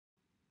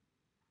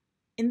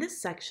In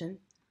this section,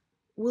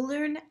 we'll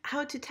learn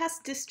how to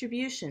test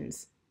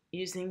distributions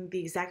using the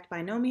exact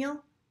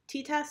binomial,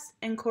 t-test,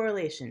 and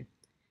correlation,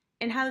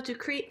 and how to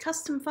create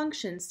custom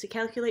functions to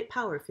calculate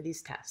power for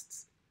these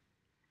tests.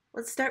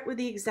 Let's start with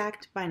the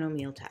exact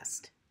binomial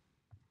test.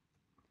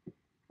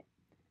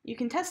 You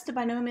can test a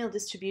binomial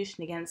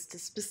distribution against a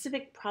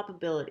specific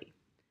probability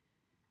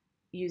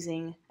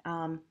using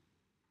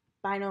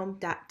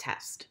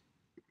binom.test.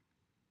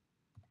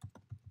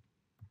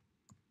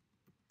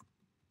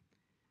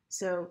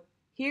 So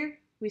here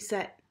we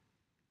set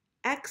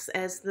x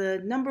as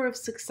the number of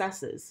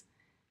successes.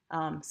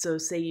 So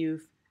say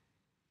you've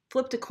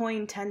flipped a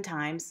coin 10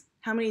 times,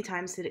 how many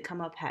times did it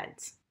come up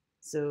heads?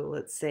 So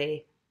let's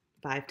say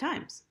 5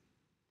 times.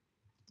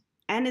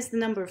 N is the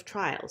number of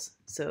trials,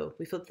 so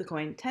we flipped the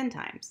coin 10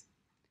 times.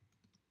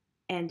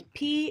 And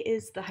P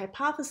is the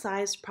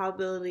hypothesized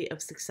probability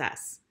of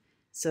success.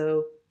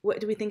 So what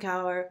do we think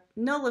our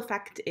null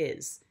effect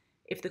is?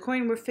 If the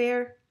coin were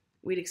fair,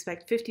 we'd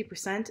expect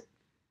 50%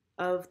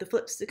 of the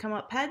flips to come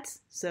up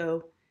heads,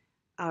 so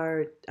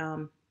our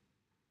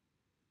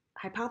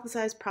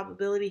hypothesized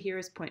probability here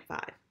is 0.5.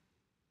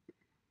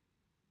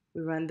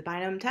 We run the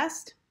binom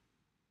test.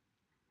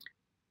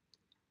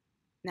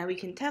 Now we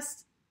can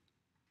test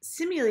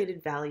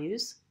simulated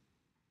values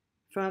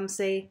from,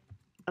 say,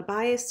 a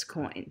biased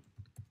coin.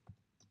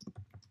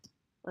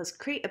 Let's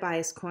create a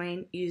biased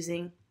coin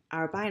using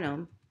our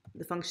binom,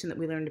 the function that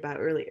we learned about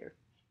earlier.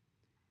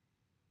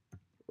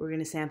 We're going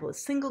to sample a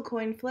single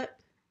coin flip.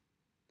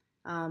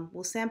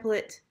 We'll sample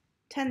it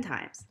 10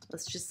 times.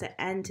 Let's just set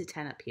n to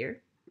 10 up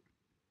here.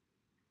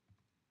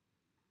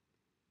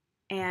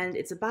 And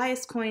it's a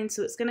biased coin,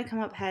 so it's going to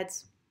come up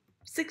heads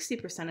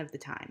 60% of the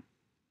time.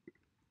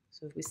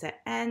 So if we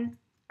set n,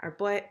 our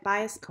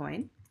biased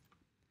coin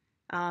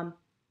has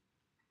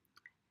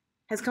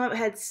come up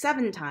heads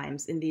 7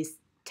 times in these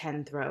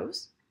 10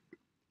 throws.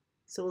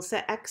 So we'll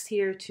set x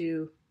here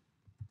to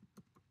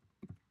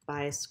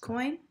biased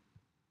coin,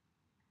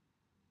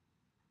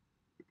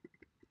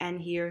 n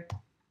here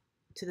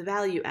to the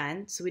value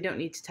n, so we don't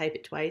need to type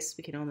it twice.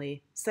 We can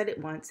only set it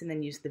once and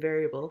then use the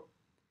variable.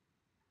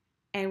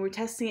 And we're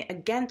testing it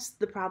against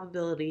the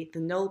probability, the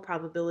null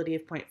probability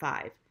of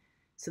 0.5.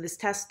 So this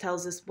test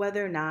tells us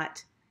whether or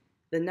not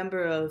the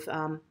number of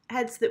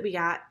heads that we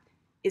got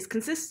is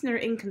consistent or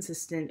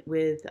inconsistent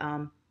with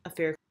a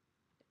fair.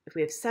 If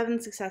we have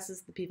 7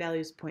 successes, the p-value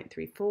is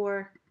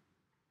 0.34,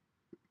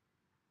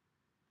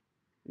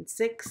 and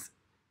 6,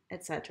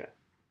 etc.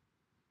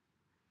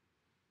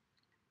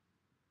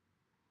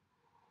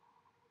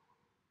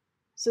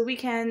 So we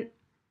can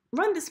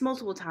run this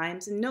multiple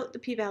times and note the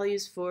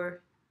p-values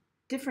for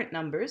different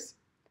numbers.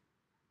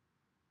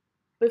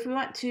 But if we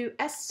want to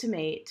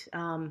estimate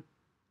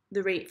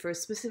the rate for a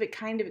specific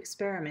kind of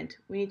experiment,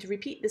 we need to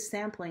repeat the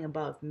sampling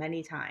above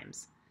many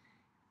times.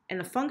 And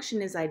a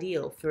function is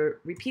ideal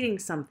for repeating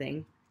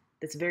something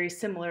that's very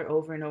similar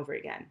over and over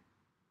again.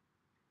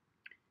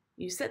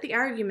 You set the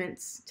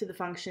arguments to the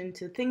function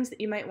to things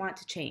that you might want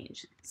to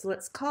change. So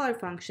let's call our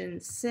function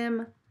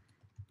sim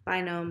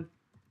binom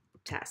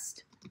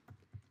test.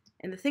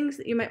 And the things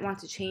that you might want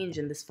to change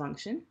in this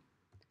function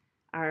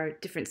are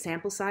different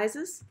sample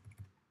sizes.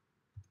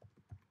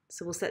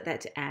 So we'll set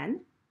that to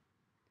n.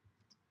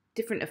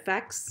 Different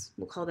effects,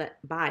 we'll call that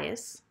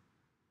bias.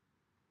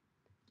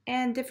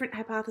 And different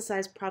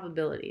hypothesized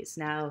probabilities.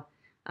 Now,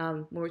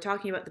 when we're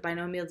talking about the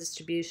binomial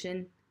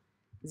distribution,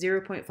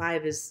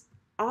 0.5 is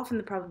often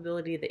the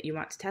probability that you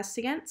want to test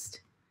against,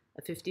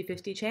 a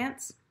 50-50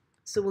 chance.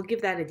 So we'll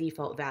give that a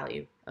default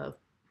value of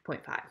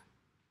 0.5.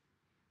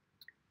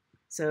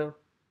 So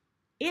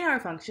in our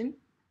function,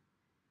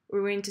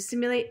 we're going to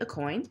simulate a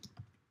coin.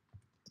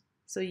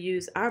 So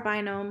use our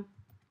binom to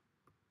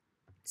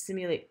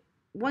simulate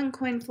one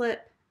coin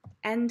flip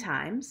n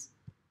times.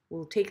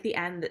 We'll take the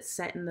n that's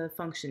set in the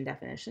function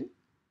definition,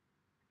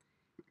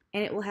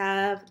 and it will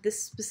have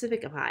this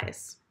specific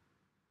bias.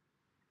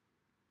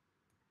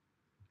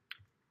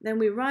 Then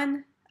we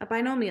run a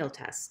binomial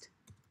test.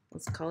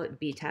 Let's call it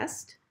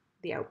b-test,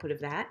 the output of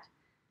that.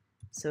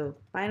 So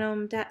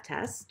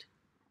binom.test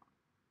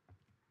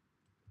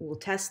will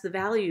test the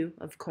value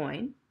of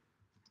coin.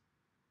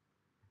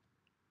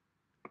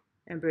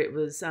 Remember, it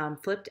was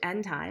flipped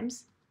n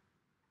times,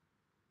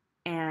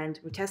 and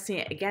we're testing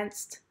it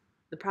against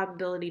the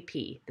probability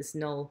p, this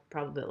null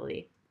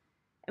probability.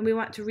 And we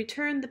want to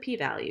return the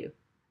p-value.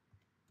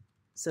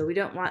 So we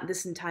don't want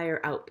this entire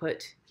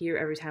output here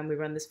every time we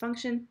run this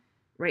function.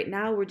 Right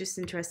now, we're just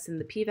interested in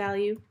the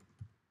p-value.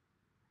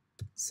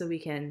 So we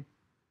can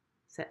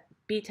set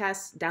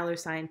btest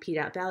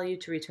 $p.value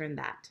to return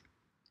that.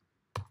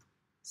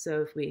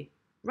 So if we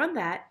run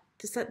that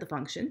to set the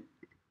function,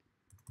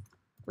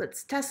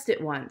 let's test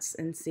it once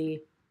and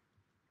see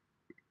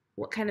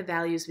what kind of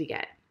values we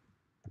get.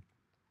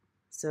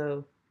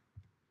 So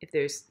if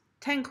there's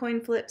 10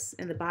 coin flips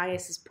and the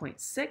bias is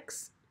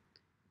 0.6,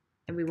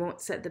 and we won't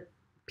set the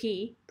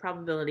p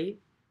probability,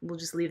 we'll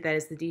just leave that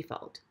as the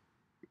default.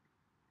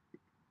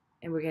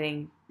 And we're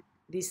getting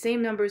these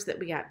same numbers that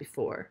we got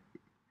before.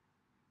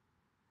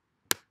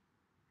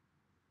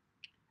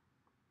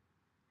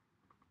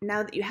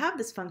 Now that you have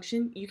this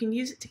function, you can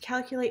use it to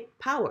calculate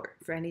power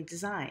for any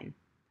design.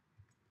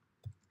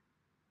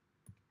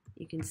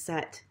 You can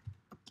set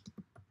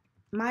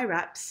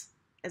myReps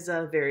as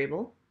a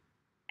variable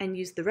and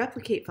use the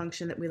replicate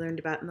function that we learned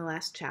about in the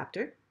last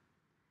chapter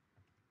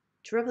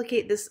to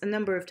replicate this a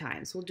number of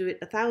times. We'll do it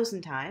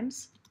 1,000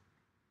 times,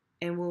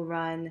 and we'll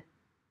run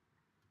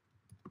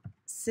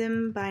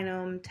sim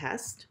binom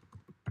test,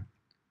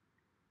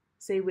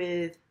 say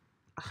with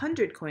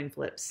 100 coin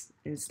flips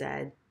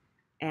instead,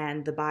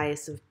 and the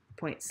bias of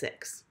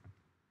 0.6.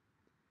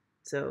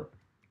 So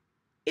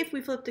if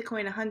we flipped a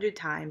coin 100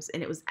 times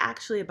and it was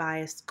actually a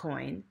biased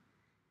coin,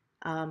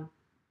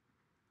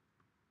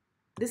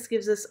 this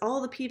gives us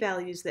all the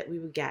p-values that we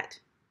would get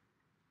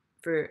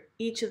for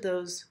each of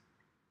those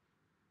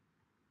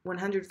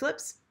 100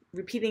 flips,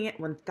 repeating it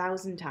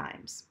 1,000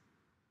 times.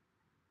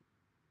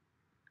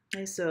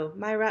 Okay, so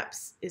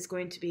myReps is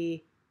going to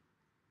be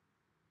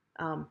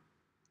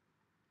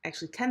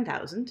actually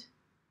 10,000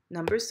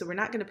 numbers, so we're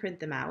not going to print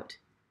them out.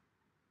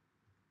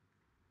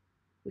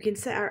 We can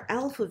set our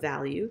alpha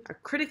value, our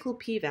critical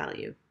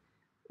p-value.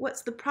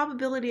 What's the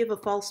probability of a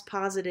false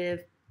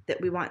positive that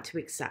we want to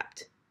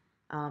accept?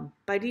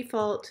 By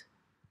default,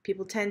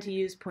 people tend to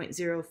use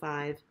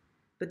 0.05,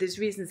 but there's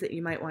reasons that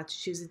you might want to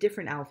choose a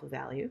different alpha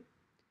value.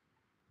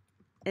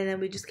 And then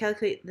we just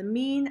calculate the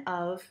mean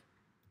of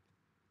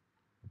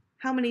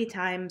how many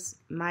times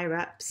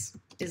myReps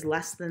is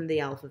less than the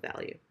alpha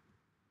value.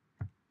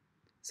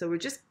 So we're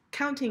just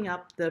counting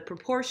up the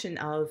proportion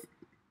of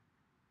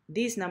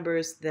these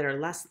numbers that are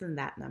less than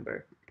that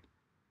number.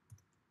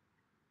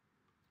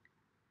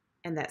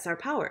 And that's our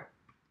power.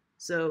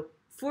 So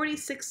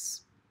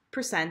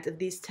 46% of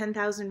these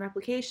 10,000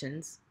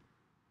 replications,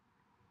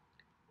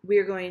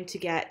 we're going to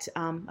get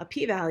a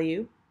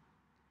p-value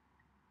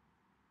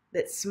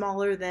that's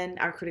smaller than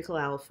our critical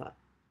alpha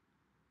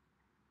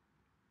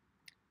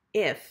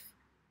if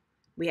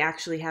we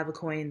actually have a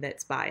coin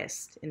that's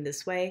biased in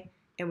this way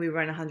and we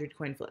run 100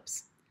 coin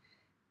flips.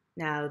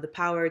 Now the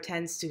power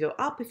tends to go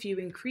up if you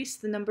increase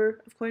the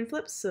number of coin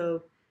flips,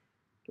 so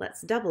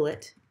let's double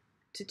it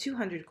to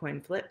 200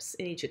 coin flips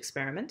in each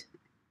experiment.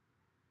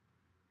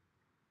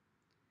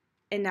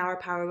 And now our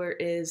power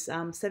is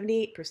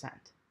 78%.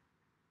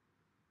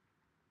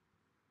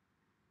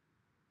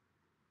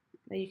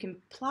 Now you can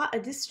plot a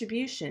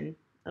distribution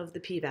of the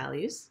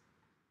p-values.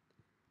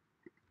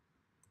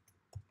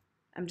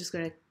 I'm just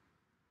going to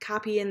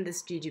copy in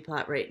this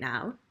ggplot right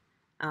now,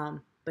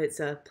 but it's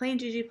a plain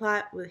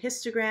ggplot with a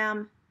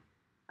histogram.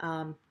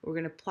 We're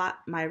going to plot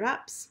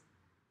myReps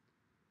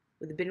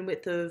with a bin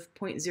width of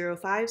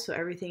 0.05, so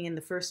everything in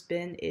the first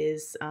bin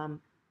is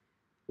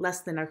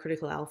less than our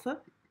critical alpha.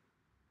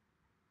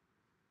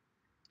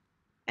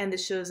 And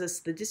this shows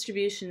us the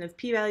distribution of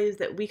p-values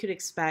that we could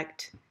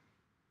expect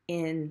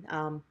in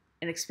an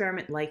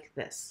experiment like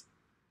this.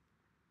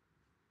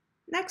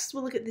 Next,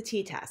 we'll look at the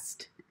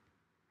t-test.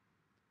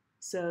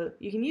 So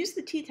you can use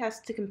the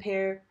t-test to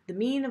compare the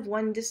mean of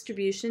one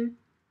distribution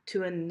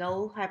to a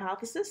null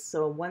hypothesis,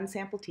 so a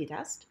one-sample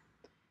t-test.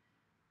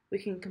 We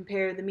can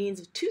compare the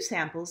means of two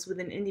samples with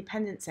an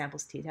independent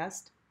samples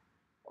t-test,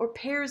 or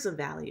pairs of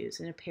values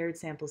in a paired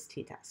samples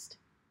t-test.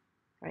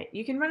 Right?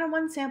 You can run a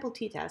one-sample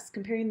t-test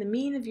comparing the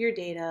mean of your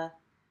data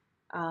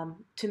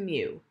to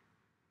mu.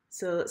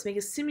 So let's make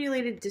a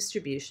simulated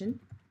distribution,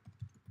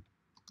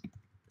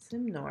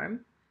 simnorm,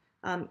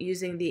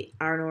 using the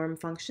rnorm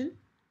function.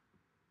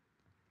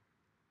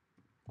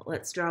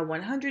 Let's draw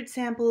 100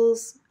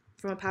 samples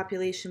from a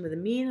population with a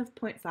mean of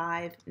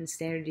 0.5 and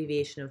standard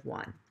deviation of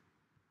 1.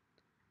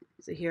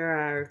 So here are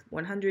our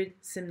 100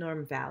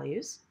 simnorm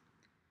values.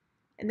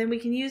 And then we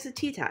can use a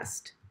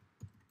t-test.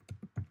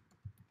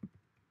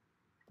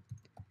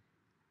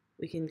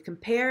 We can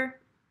compare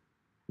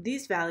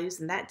these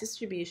values in that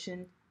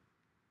distribution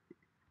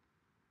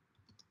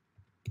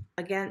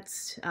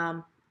against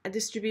a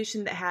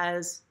distribution that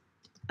has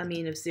a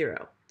mean of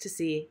 0 to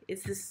see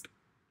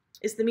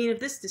is the mean of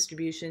this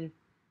distribution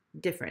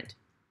different.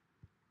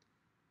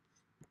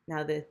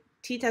 Now the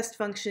t-test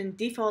function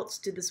defaults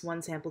to this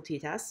one sample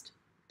t-test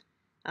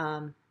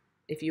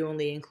if you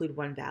only include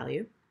one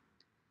value.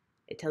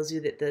 It tells you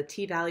that the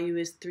t-value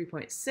is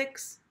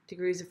 3.6,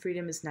 degrees of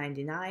freedom is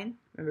 99.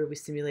 Remember, we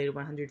simulated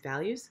 100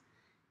 values.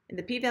 And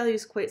the p-value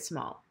is quite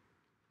small.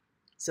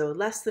 So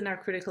less than our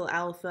critical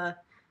alpha,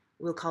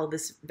 we'll call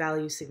this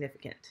value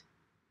significant.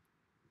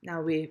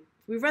 Now we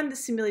run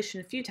this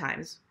simulation a few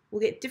times,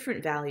 we'll get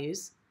different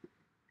values.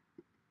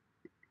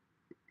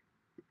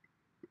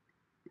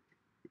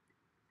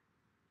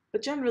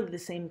 But generally the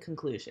same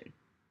conclusion.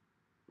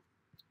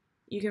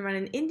 You can run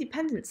an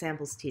independent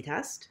samples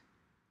t-test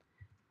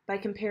by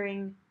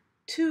comparing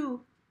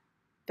two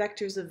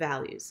vectors of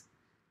values.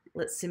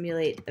 Let's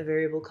simulate a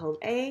variable called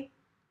a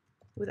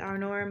with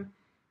rnorm,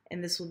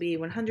 and this will be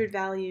 100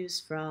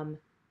 values from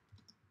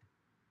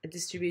a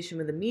distribution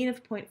with a mean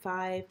of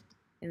 0.5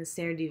 and a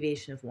standard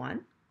deviation of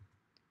 1.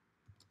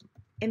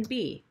 And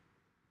b,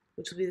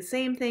 which will be the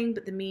same thing,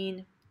 but the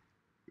mean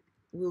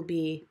will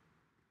be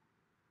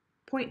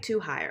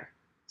 0.2 higher,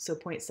 so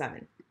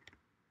 0.7.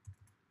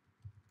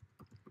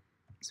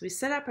 So we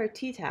set up our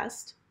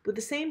t-test with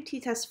the same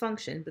t-test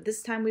function, but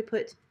this time we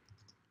put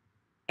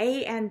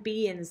a and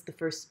b in as the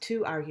first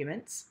two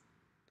arguments,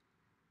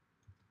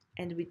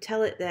 and we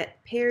tell it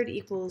that paired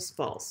equals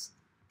false.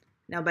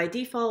 Now by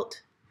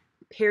default,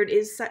 paired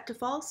is set to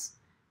false,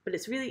 but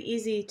it's really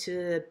easy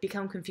to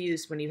become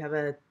confused when you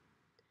have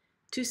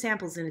two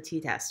samples in a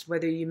t-test,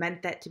 whether you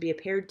meant that to be a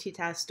paired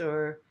t-test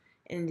or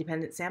an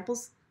independent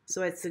samples.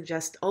 So I'd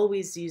suggest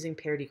always using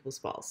paired equals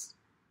false.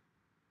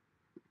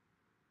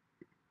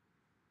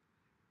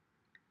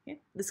 Okay.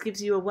 This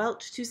gives you a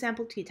Welch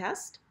two-sample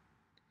t-test.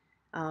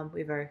 We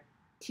have our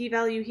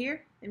t-value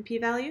here and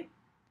p-value.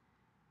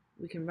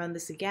 We can run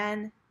this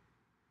again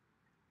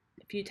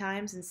a few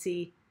times and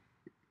see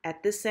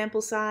at this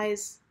sample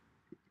size,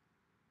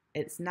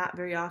 it's not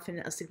very often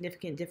a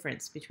significant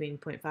difference between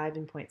 0.5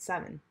 and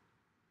 0.7.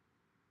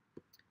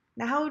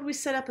 Now, how would we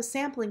set up a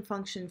sampling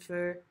function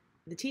for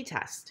the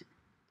t-test?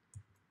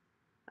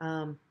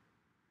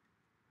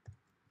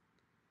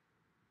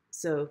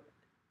 So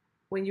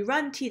when you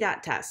run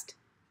t.test,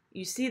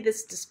 you see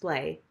this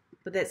display,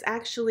 but that's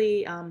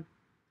actually the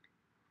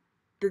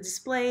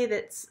display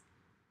that's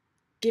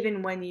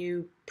given when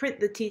you print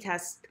the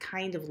t-test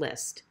kind of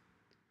list.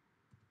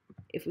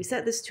 If we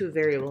set this to a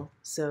variable,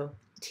 so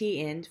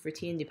t_ind for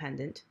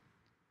t-independent,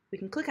 we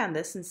can click on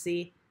this and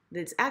see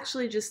that it's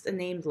actually just a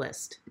named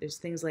list. There's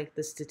things like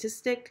the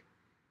statistic,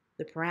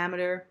 the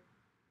parameter,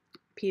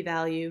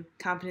 p-value,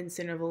 confidence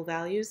interval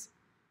values,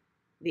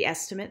 the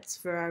estimates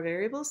for our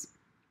variables.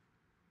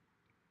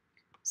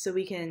 So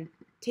we can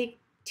take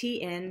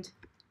t_ind, and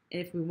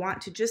if we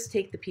want to just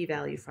take the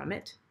p-value from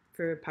it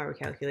for power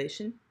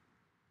calculation,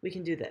 we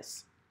can do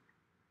this.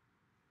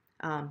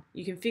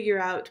 You can figure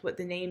out what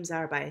the names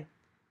are by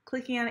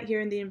clicking on it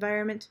here in the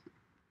environment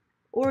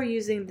or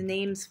using the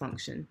names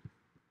function.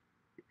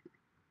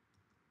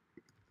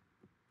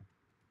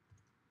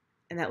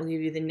 And that will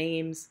give you the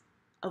names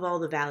of all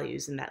the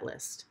values in that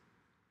list.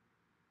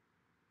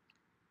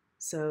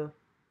 So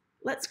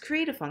let's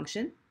create a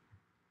function.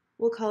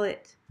 We'll call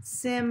it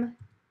sim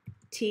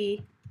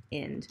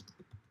t_ind.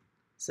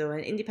 So an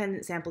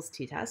independent samples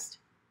t-test.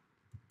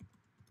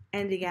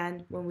 And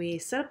again, when we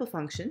set up a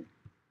function,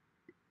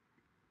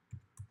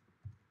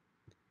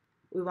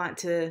 we want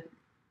to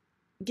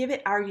give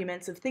it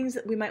arguments of things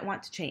that we might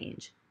want to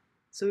change.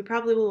 So we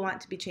probably will want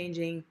to be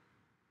changing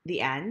the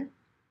n,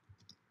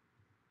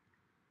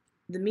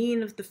 the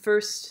mean of the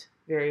first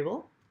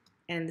variable,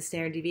 and the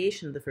standard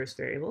deviation of the first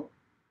variable,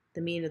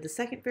 the mean of the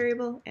second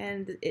variable,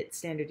 and its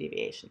standard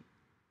deviation.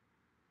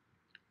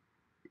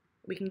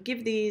 We can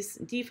give these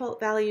default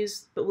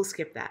values, but we'll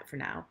skip that for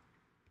now.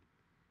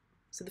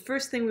 So the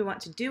first thing we want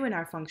to do in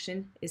our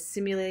function is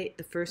simulate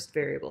the first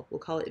variable. We'll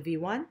call it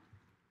v1,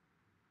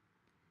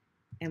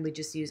 and we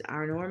just use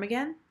our norm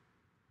again.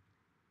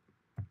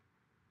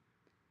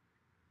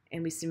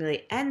 And we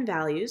simulate n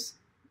values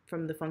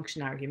from the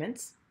function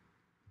arguments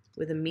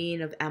with a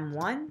mean of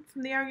m1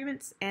 from the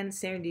arguments and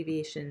standard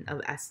deviation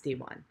of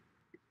sd1.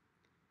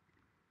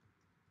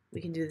 We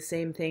can do the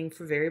same thing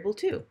for variable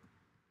 2.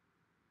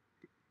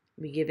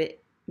 We give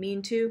it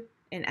mean 2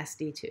 and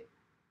sd2.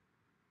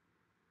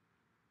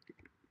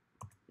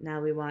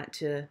 Now we want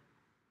to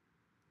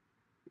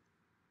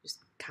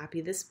just copy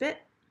this bit,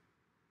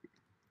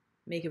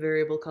 make a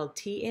variable called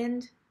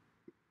t_ind,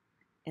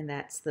 and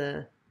that's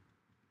the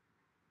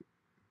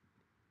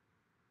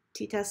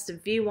t-test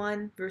of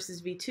v1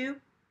 versus v2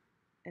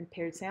 and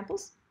paired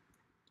samples.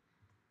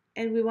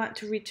 And we want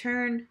to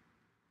return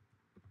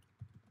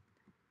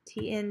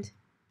t_ind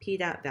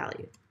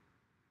p.value.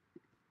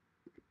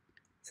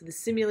 So the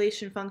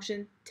simulation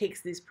function takes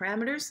these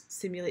parameters,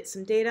 simulates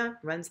some data,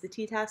 runs the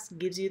t-test,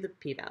 gives you the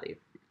p-value.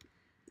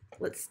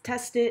 Let's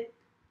test it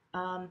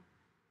on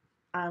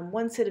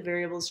one set of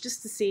variables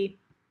just to see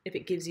if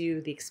it gives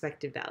you the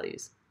expected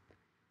values.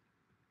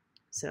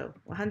 So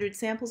 100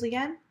 samples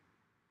again,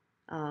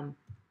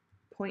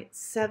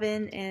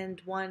 0.7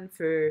 and 1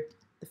 for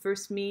the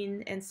first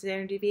mean and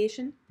standard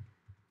deviation,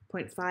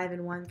 0.5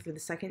 and 1 for the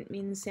second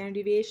mean and standard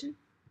deviation.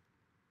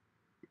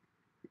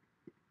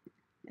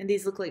 And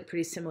these look like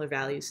pretty similar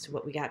values to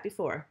what we got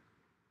before.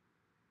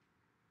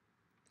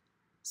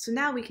 So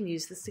now we can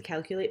use this to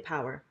calculate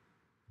power.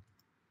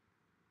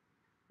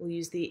 We'll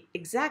use the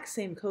exact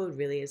same code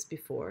really as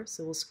before,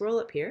 so we'll scroll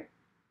up here.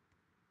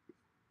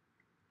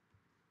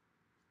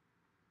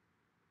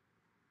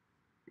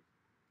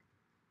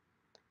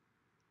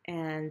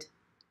 And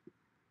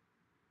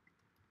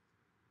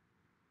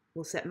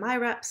we'll set my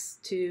reps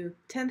to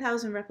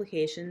 10,000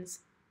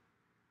 replications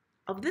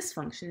of this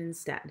function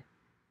instead.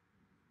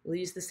 We'll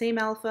use the same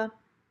alpha.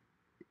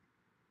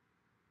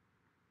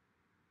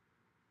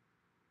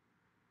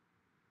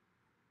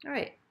 All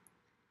right,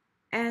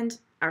 and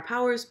our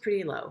power is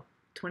pretty low,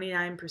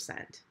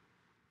 29%.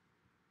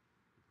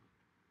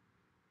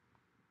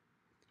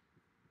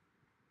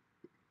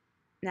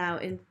 Now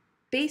in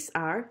base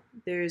R,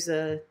 there's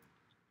a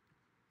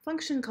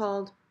function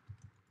called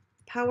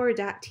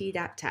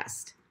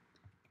power.t.test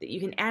that you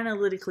can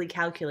analytically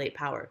calculate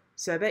power.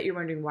 So I bet you're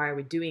wondering, why are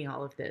we doing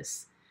all of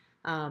this?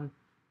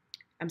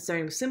 I'm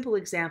starting with simple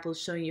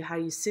examples showing you how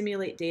you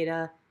simulate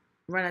data,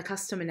 run a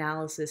custom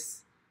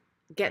analysis,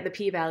 get the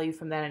p-value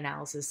from that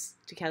analysis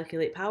to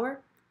calculate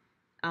power.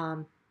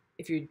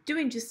 If you're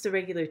doing just a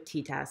regular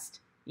t-test,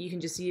 you can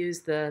just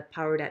use the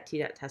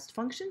power.t.test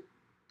function.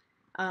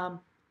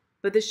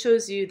 But this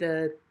shows you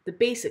the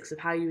basics of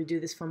how you would do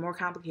this for more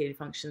complicated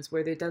functions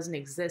where there doesn't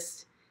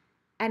exist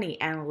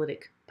any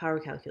analytic power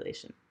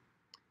calculation.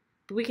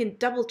 But we can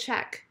double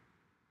check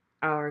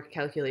our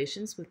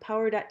calculations with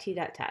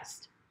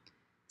power.t.test.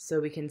 So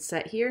we can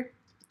set here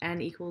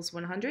n equals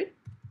 100.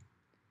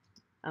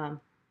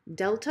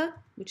 Delta,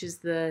 which is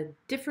the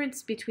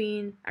difference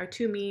between our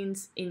two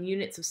means in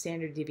units of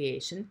standard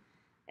deviation,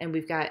 and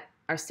we've got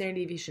our standard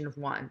deviation of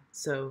 1,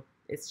 so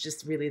it's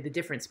just really the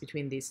difference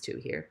between these two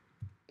here.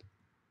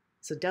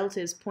 So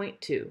delta is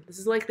 0.2. This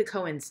is like the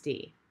Cohen's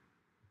d.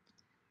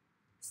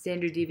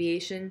 Standard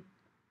deviation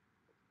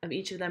of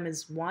each of them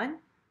is 1.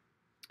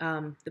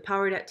 The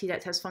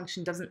power.t.test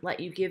function doesn't let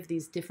you give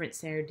these different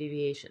standard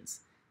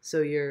deviations,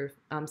 so your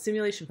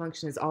simulation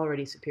function is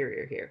already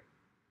superior here.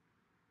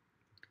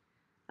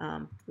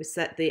 We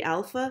set the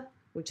alpha,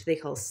 which they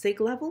call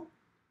sig level,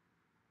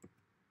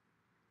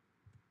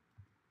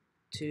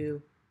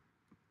 to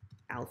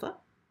alpha.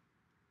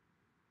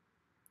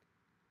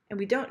 And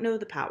we don't know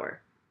the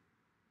power.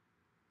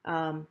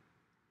 And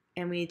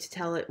we need to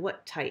tell it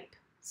what type.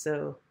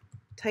 So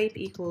type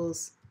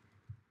equals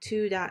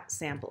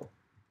 2.sample.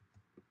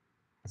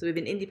 So we have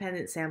an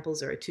independent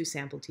samples or a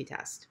 2-sample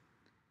t-test.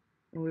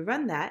 When we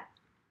run that,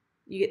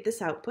 you get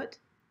this output.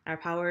 Our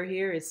power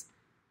here is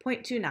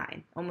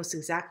 0.29, almost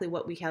exactly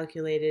what we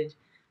calculated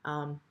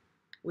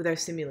with our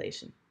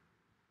simulation.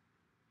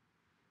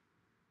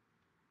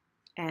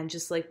 And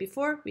just like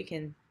before, we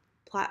can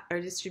plot our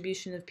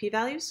distribution of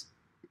p-values.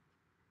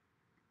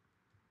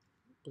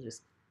 We'll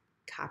just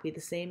copy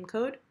the same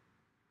code.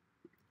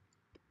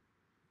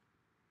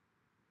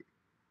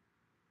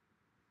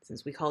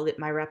 Since we called it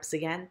my reps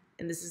again,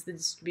 and this is the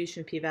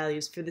distribution of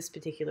p-values for this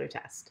particular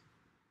test.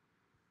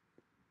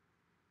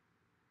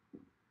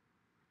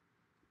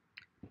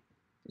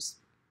 Just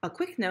a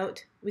quick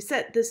note, we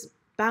set this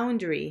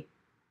boundary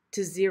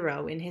to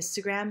 0 in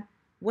histogram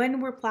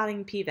when we're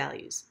plotting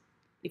p-values.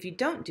 If you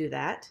don't do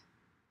that,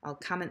 I'll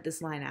comment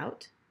this line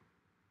out.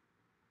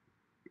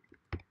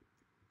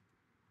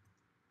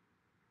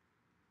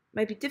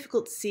 Might be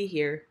difficult to see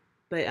here,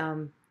 but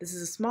this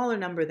is a smaller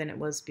number than it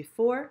was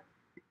before.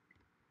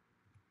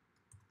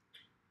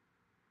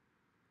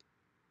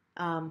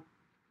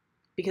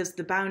 Because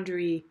the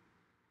boundary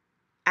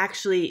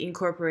actually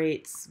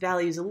incorporates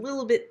values a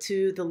little bit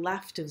to the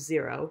left of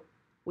 0,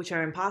 which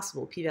are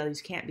impossible.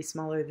 P-values can't be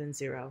smaller than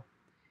 0.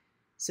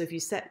 So if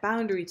you set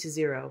boundary to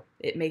 0,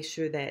 it makes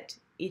sure that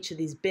each of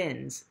these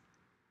bins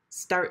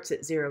starts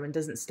at 0 and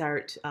doesn't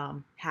start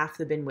half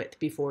the bin width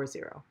before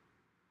 0.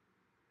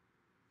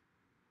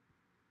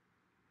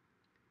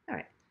 All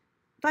right.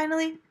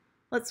 Finally,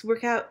 let's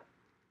work out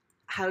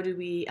how do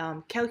we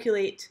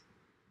calculate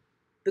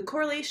the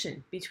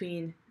correlation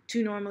between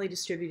two normally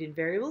distributed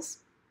variables,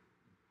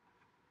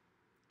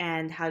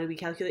 and how do we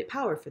calculate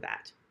power for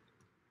that.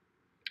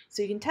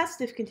 So you can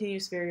test if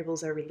continuous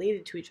variables are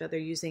related to each other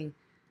using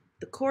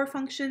the core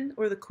function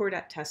or the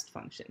core.test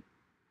function.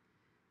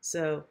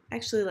 So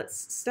actually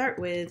let's start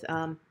with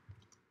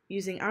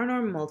using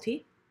rnorm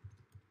multi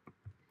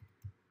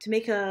to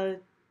make a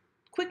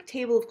quick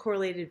table of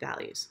correlated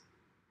values.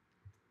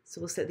 So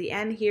we'll set the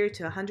n here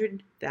to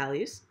 100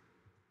 values.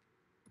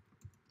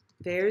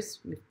 There's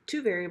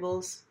two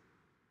variables.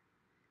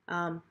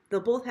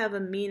 They'll both have a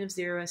mean of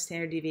 0 and a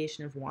standard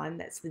deviation of 1.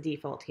 That's the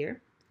default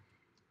here.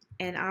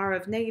 And r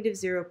of negative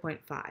 0.5.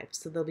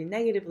 So they'll be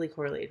negatively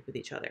correlated with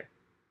each other.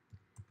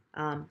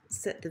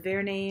 Set the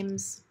var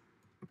names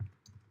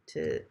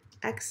to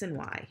x and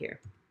y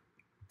here.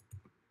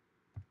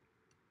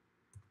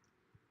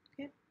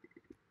 Okay.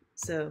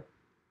 So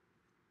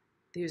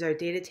here's our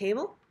data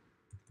table.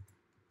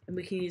 And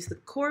we can use the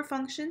core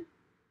function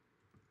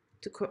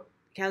to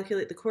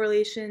calculate the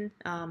correlation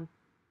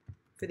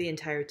for the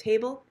entire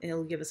table, and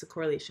it'll give us a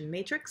correlation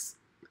matrix.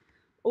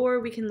 Or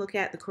we can look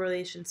at the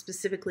correlation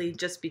specifically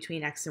just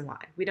between x and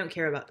y. We don't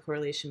care about the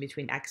correlation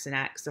between x and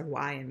x or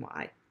y and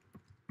y.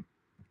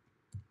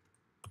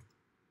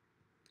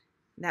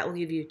 That will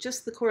give you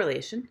just the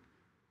correlation.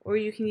 Or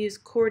you can use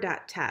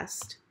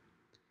core.test,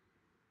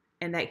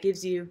 and that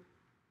gives you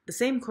the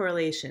same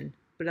correlation,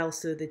 but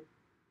also the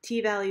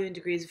t-value and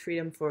degrees of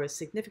freedom for a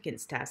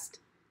significance test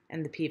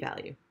and the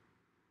p-value.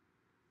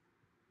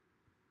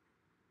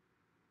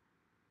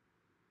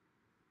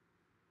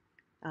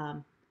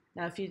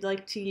 Now if you'd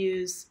like to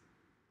use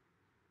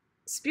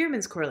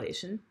Spearman's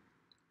correlation,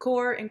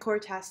 core and core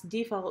test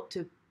default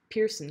to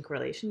Pearson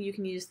correlation. You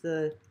can use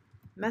the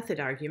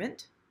method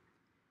argument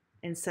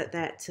and set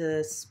that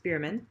to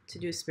Spearman to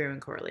do a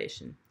Spearman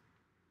correlation.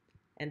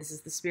 And this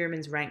is the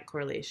Spearman's rank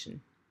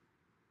correlation.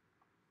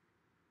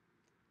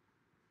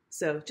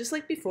 So just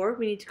like before,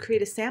 we need to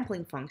create a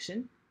sampling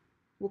function.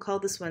 We'll call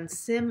this one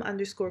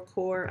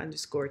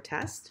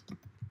sim_core_test.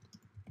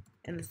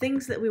 And the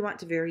things that we want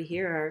to vary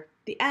here are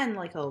the n,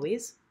 like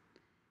always,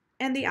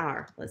 and the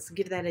r. Let's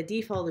give that a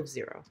default of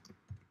 0.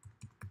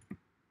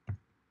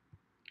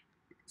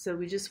 So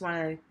we just want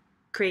to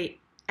create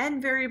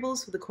n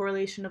variables with a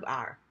correlation of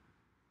r.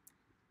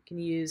 You can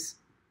use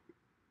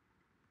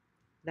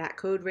that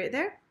code right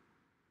there.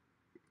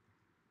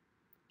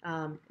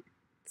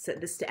 Set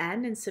this to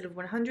n instead of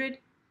 100,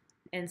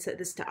 and set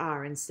this to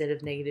r instead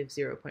of negative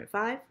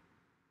 0.5.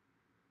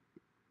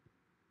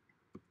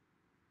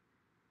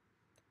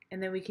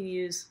 And then we can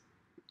use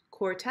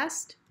core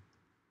test.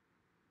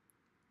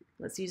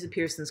 Let's use the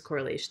Pearson's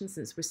correlation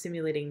since we're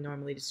simulating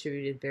normally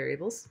distributed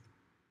variables.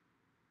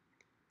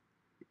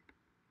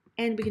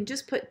 And we can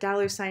just put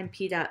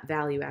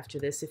 $p.value after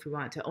this if we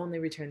want to only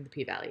return the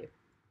p-value.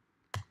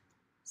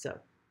 So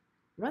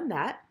run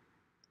that.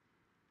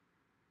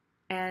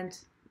 And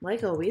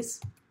like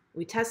always,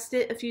 we test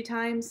it a few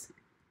times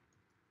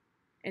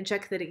and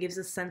check that it gives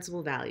us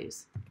sensible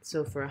values.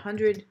 So for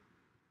 100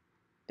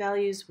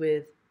 values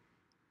with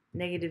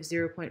negative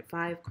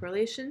 0.5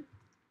 correlation,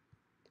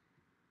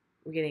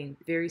 we're getting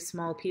very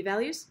small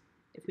p-values.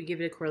 If we give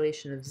it a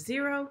correlation of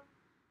 0,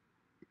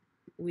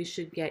 we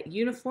should get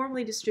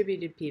uniformly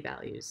distributed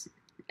p-values.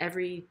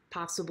 Every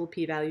possible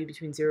p-value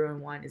between 0 and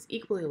 1 is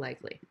equally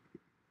likely.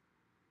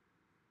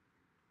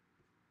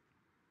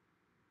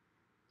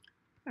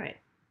 All right,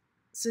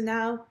 so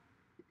now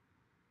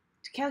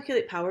to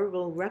calculate power,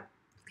 we'll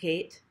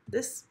replicate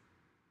this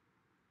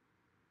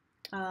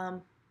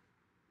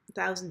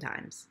 1,000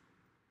 times.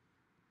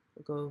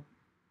 We'll go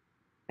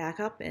back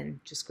up and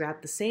just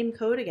grab the same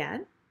code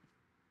again.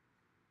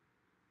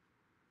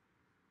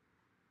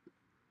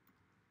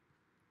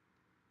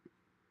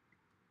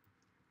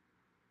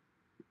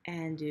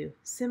 And do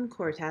sim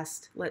core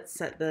test. Let's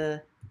set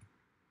the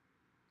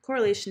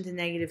correlation to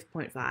negative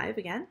 0.5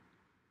 again.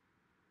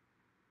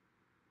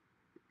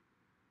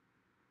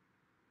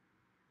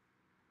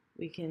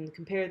 We can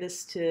compare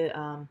this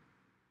to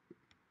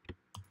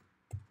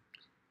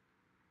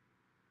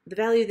the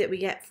value that we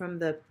get from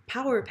the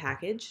power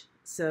package.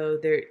 So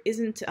there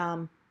isn't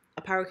a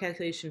power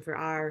calculation for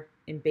R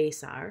in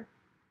base R.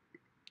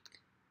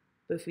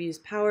 But if we use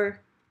power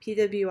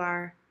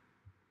pwr.r.test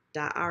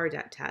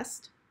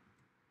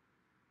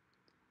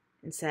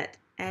and set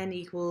n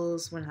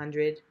equals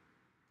 100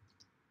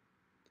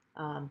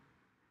 and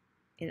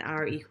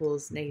r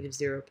equals negative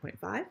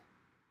 0.5,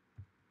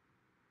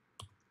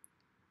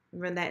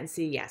 run that and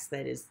see, yes,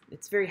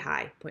 it's very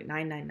high,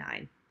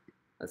 0.999.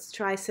 Let's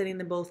try setting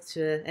them both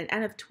to an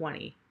n of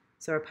 20.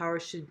 So our power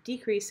should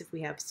decrease if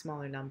we have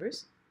smaller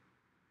numbers.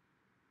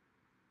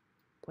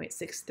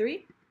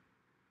 0.63.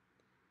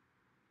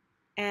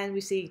 And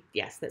we see,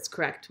 yes, that's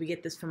correct. We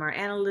get this from our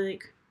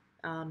analytic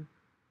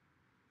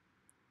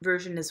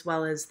version as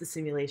well as the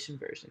simulation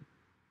version.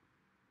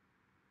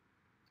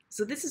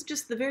 So this is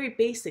just the very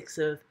basics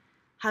of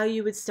how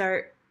you would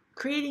start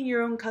creating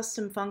your own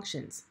custom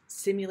functions,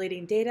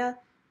 simulating data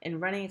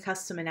and running a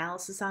custom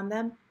analysis on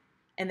them,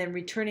 and then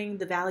returning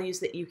the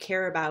values that you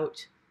care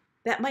about.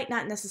 That might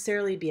not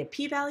necessarily be a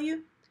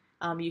p-value.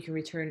 You can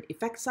return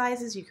effect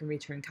sizes, you can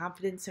return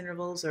confidence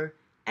intervals, or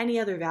any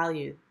other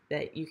value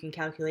that you can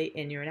calculate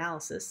in your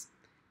analysis.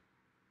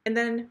 And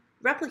then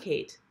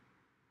replicate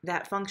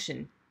that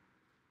function.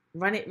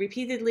 Run it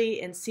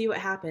repeatedly and see what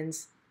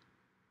happens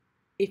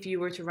if you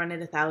were to run it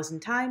 1,000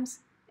 times,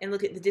 and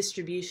look at the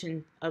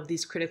distribution of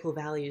these critical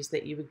values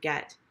that you would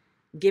get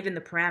given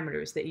the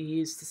parameters that you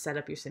use to set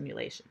up your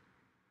simulation.